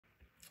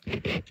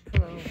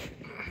Hello.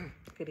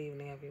 Good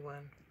evening,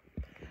 everyone.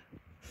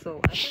 So,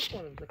 I just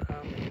wanted to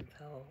come and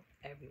tell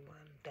everyone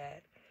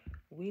that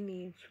we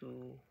need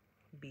to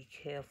be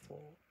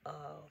careful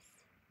of,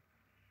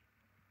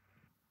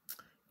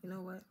 you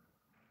know what?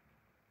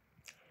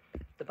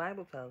 The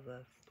Bible tells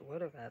us, the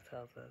Word of God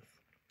tells us,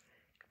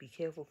 be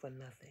careful for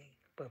nothing,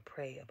 but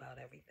pray about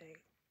everything.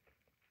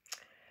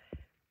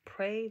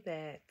 Pray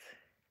that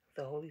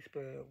the Holy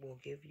Spirit will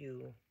give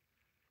you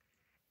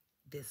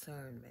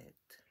discernment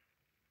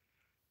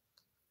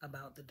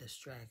about the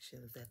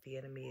distractions that the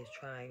enemy is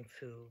trying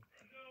to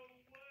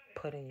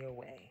put in your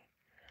way.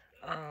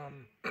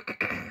 Um,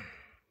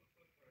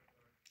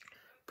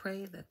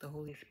 Pray that the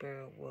Holy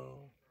Spirit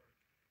will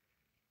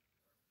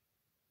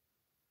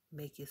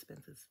make your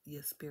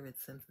spirit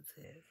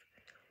sensitive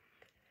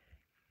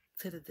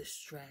to the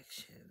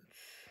distractions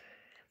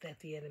that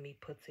the enemy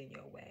puts in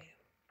your way.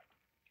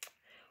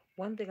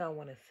 One thing I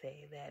want to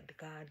say that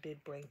God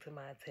did bring to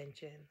my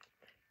attention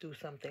through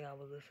something I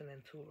was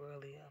listening to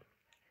earlier.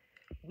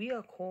 We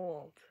are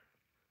called,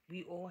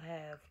 we all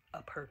have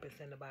a purpose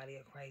in the body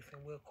of Christ,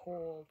 and we're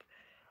called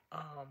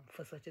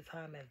for such a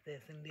time as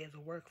this. And there's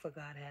a work for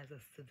God has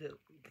us to do.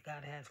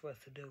 God has for us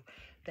to do.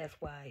 That's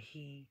why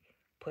He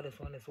put us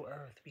on this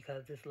earth,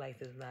 because this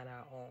life is not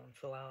our own.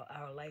 So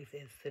our life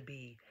is to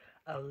be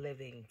a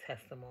living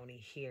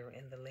testimony here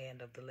in the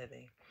land of the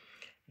living.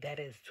 That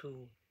is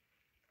to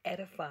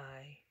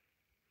edify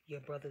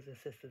your brothers and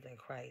sisters in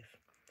Christ,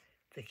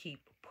 to keep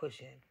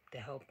pushing, to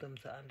help them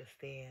to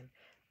understand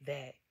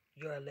that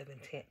you're a living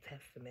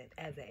testament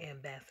as an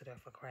ambassador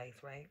for Christ,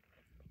 right?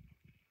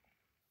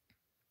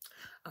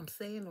 I'm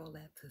saying all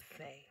that to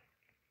say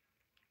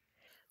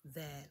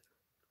that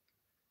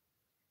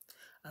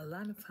a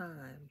lot of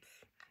times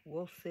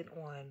we'll sit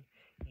on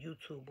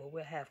YouTube or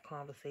we'll have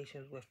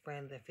conversations with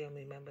friends and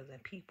family members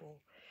and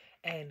people,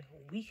 and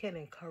we can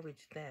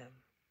encourage them,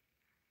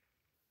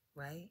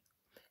 right?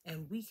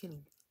 And we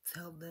can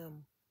tell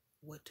them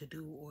what to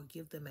do or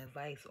give them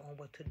advice on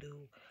what to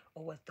do,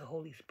 or what the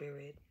Holy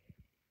Spirit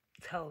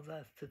tells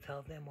us to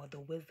tell them, or the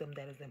wisdom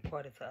that is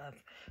imparted to us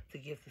to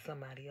give to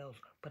somebody else.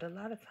 But a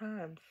lot of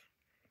times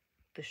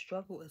the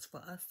struggle is for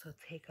us to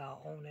take our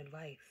own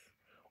advice,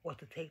 or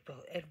to take the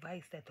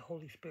advice that the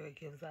Holy Spirit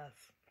gives us.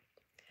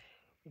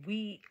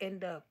 We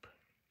end up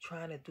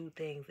trying to do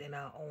things in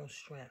our own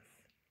strength.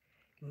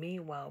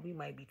 Meanwhile, we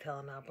might be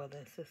telling our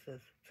brothers and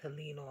sisters to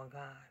lean on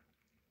God.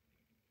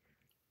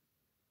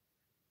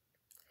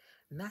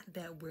 Not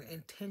that we're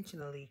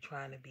intentionally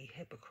trying to be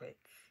hypocrites,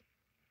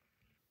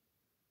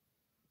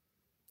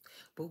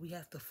 but we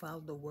have to follow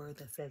the word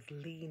that says,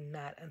 lean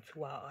not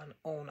unto our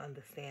own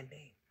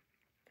understanding.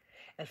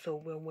 And so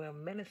when we're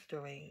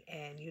ministering,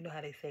 and you know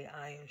how they say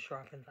iron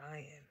sharpens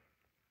iron,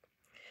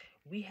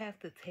 we have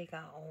to take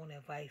our own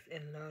advice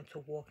and learn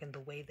to walk in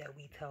the way that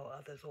we tell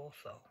others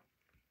also.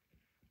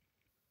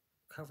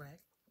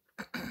 Correct?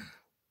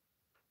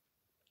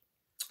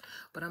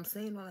 But I'm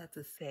saying all that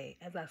to say,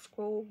 as I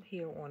scroll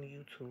here on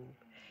YouTube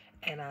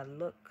and I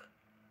look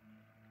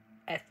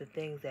at the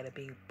things that are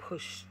being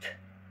pushed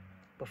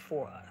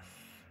before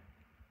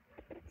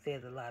us,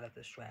 there's a lot of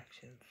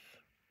distractions.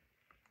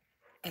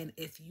 And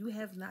if you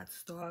have not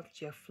starved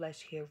your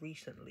flesh here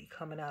recently,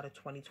 coming out of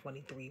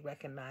 2023,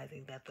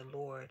 recognizing that the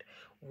Lord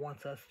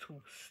wants us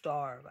to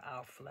starve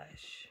our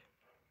flesh,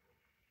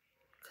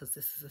 because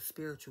this is a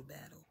spiritual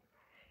battle,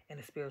 and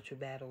the spiritual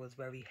battle is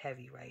very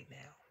heavy right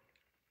now.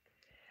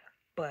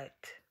 But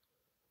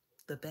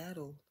the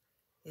battle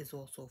is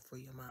also for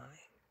your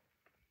mind,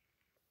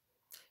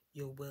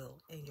 your will,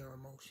 and your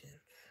emotions,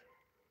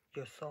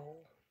 your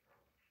soul.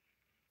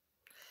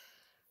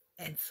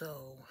 And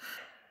so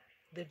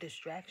the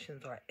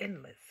distractions are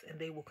endless, and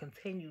they will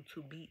continue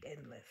to be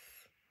endless.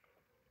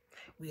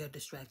 We are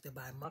distracted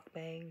by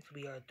mukbangs.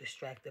 We are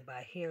distracted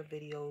by hair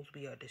videos.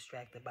 We are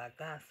distracted by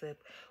gossip.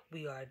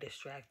 We are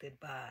distracted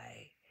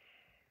by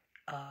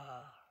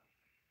uh,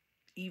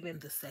 even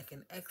the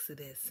second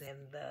Exodus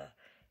and the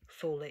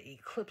solar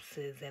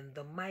eclipses and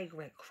the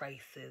migrant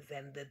crisis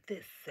and the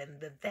this and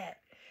the that.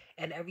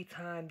 And every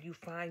time you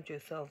find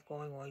yourself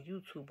going on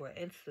YouTube or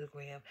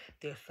Instagram,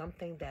 there's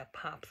something that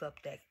pops up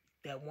that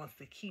wants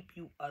to keep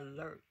you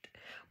alert.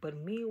 But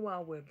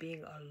meanwhile, we're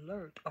being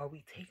alert. Are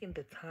we taking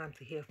the time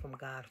to hear from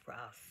God for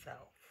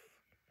ourselves?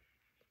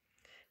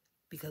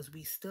 Because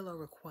we still are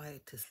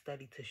required to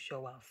study to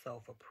show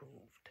ourselves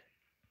approved.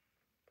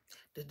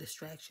 The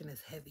distraction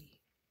is heavy.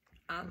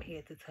 I'm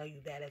here to tell you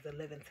that as a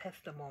living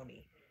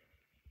testimony.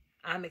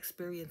 I'm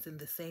experiencing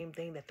the same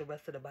thing that the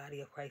rest of the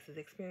body of Christ is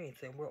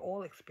experiencing. We're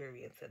all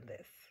experiencing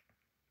this.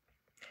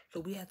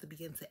 So we have to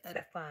begin to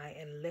edify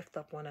and lift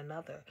up one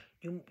another.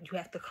 You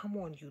have to come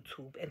on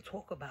YouTube and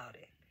talk about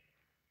it.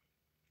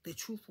 The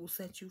truth will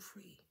set you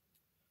free.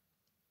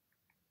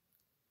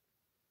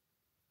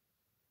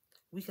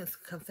 We can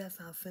confess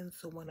our sins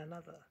to one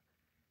another.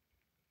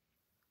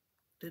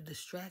 The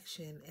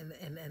distraction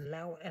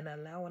and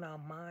allowing our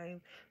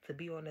mind to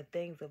be on the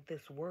things of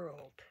this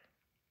world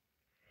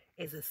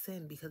is a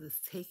sin, because it's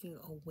taking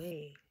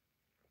away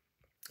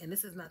And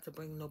this is not to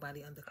bring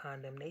nobody under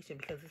condemnation,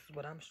 because this is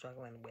what I'm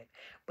struggling with.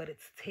 But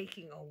it's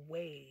taking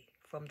away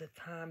from the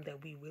time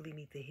that we really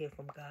need to hear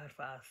from God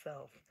for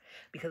ourselves.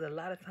 Because a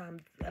lot of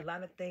times, a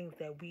lot of things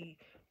that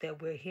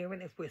we're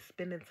hearing, if we're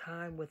spending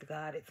time with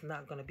God, it's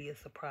not going to be a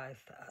surprise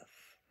to us.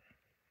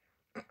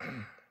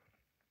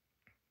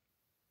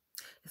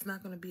 It's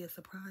not going to be a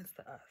surprise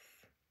to us.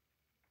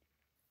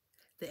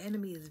 The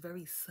enemy is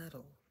very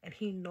subtle, and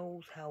he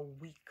knows how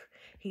weak.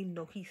 He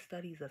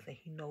studies us, and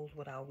he knows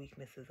what our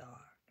weaknesses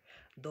are.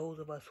 Those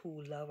of us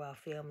who love our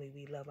family,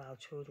 we love our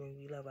children,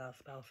 we love our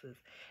spouses,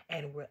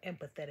 and we're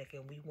empathetic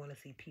and we want to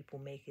see people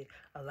make it.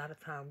 A lot of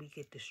time we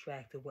get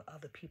distracted with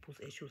other people's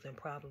issues and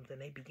problems,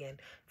 and they begin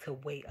to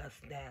weigh us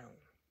down.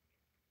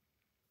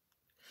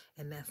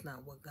 And that's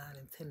not what God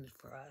intended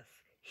for us.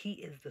 He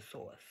is the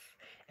source.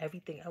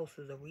 Everything else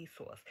is a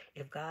resource.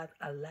 If God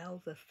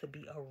allows us to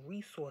be a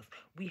resource,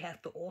 we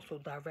have to also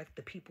direct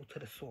the people to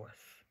the source.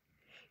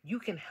 You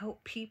can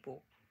help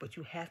people, but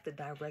you have to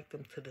direct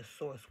them to the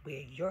source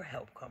where your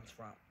help comes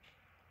from.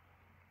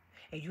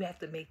 And you have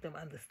to make them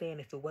understand,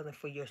 if it wasn't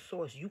for your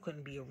source, you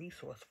couldn't be a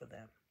resource for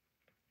them.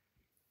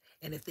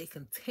 And if they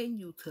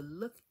continue to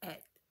look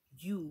at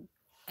you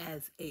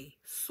as a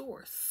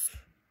source,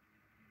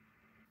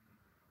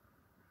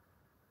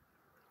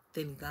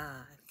 then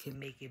God can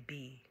make it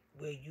be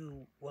where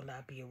you will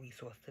not be a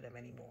resource to them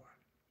anymore.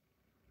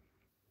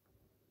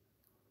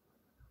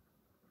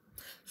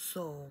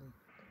 So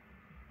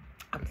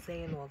I'm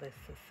saying all this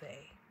to say,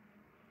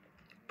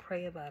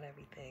 pray about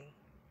everything.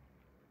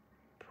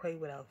 Pray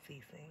without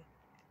ceasing.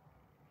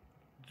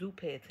 Do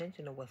pay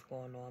attention to what's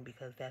going on,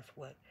 because that's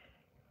what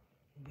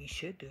we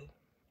should do.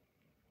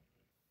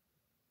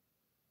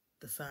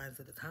 The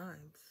signs of the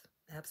times.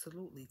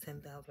 Absolutely,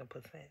 10,000%.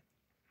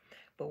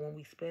 But when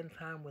we spend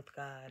time with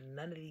God,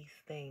 none of these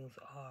things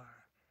are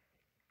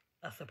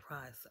a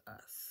surprise to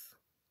us.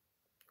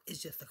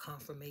 It's just a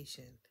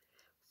confirmation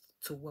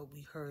to what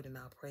we heard in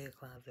our prayer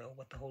closet, or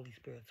what the Holy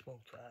Spirit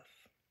spoke to us.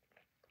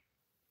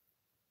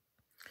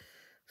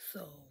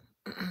 So,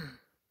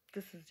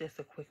 this is just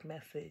a quick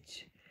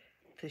message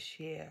to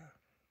share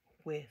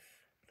with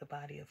the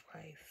body of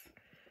Christ.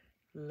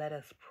 Let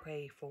us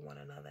pray for one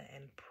another,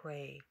 and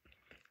pray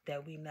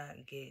that we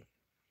not get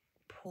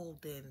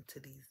pulled into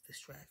these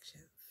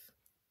distractions.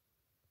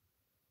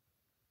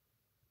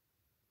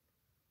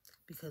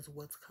 Because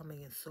what's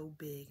coming is so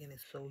big and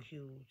it's so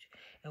huge,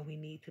 and we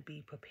need to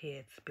be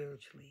prepared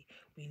spiritually.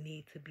 We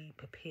need to be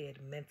prepared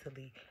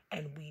mentally,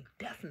 and we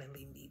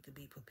definitely need to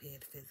be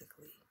prepared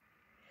physically.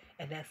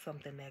 And that's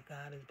something that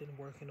God has been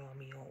working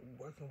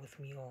with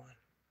me on.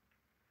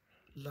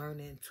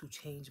 Learning to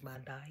change my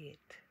diet,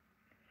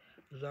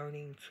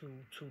 learning to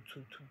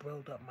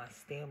build up my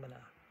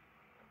stamina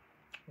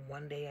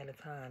one day at a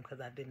time,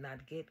 because I did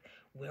not get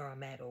where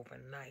I'm at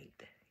overnight.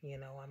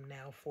 I'm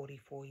now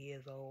 44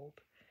 years old.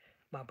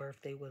 My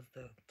birthday was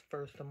the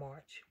 1st of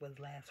March, was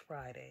last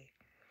Friday,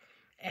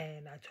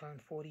 and I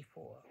turned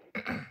 44.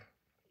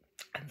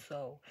 And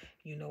so,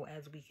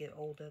 as we get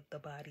older, the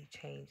body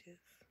changes,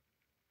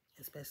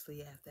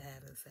 especially after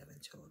having 7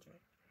 children.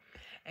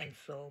 And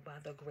so, by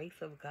the grace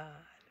of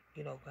God,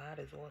 God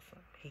is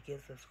awesome. He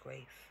gives us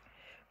grace,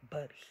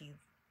 but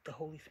the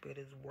Holy Spirit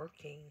is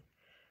working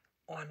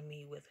on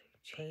me with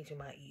changing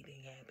my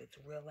eating habits,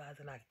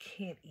 realizing I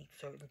can't eat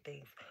certain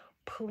things,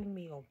 pulling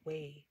me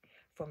away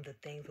from the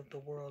things of the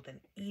world and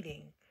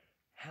eating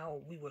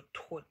how we were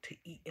taught to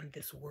eat in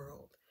this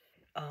world.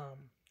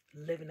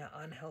 Living an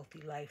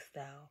unhealthy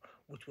lifestyle,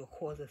 which will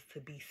cause us to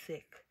be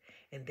sick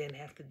and then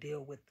have to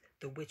deal with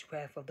the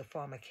witchcraft of the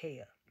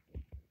pharmakeia,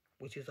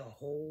 which is a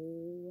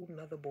whole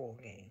nother ball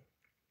game.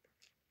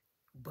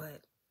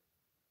 But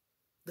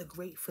the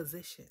great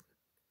physician,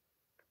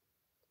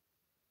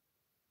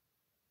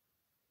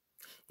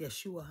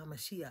 Yeshua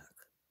HaMashiach,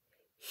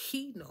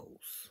 he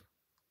knows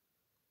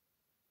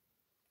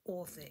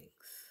all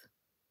things,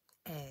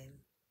 and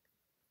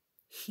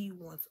he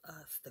wants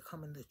us to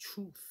come in the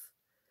truth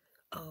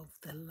of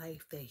the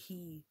life that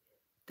he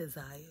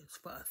desires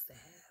for us to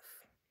have.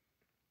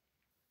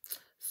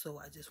 So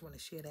I just want to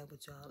share that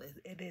with y'all.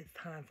 It is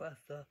time for us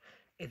to,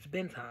 it's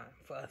been time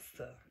for us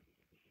to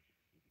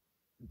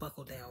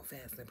buckle down,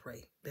 fast, and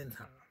pray. Been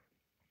time.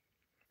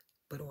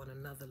 But on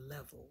another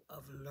level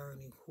of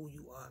learning who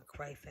you are in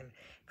Christ. And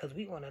because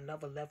we on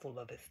another level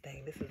of this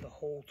thing. This is a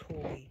whole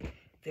totally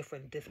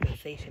different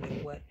dispensation,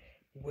 and what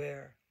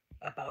we're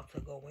about to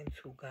go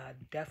into, God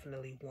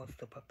definitely wants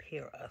to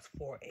prepare us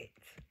for it.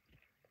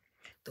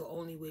 The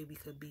only way we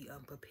could be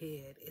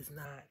unprepared is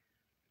not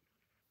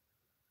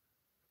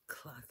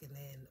clocking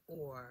in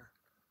or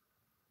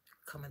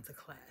coming to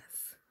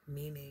class,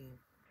 meaning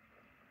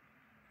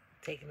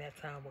taking that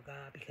time with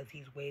God, because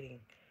he's waiting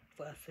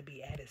for us to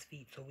be at his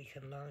feet so we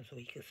can learn, so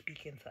he can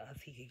speak into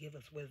us. He can give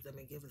us wisdom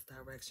and give us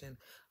direction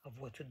of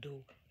what to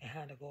do and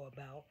how to go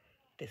about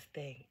this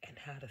thing, and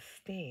how to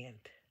stand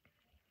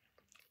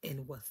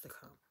in what's to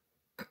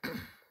come.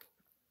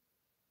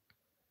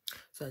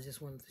 So I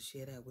just wanted to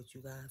share that with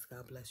you guys.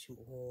 God bless you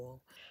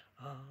all.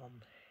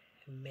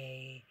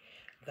 May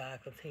God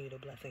continue to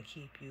bless and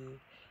keep you.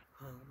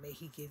 May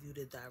He give you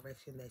the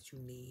direction that you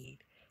need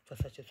for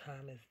such a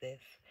time as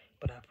this.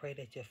 But I pray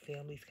that your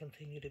families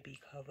continue to be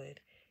covered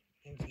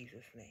in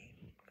Jesus' name.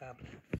 God bless.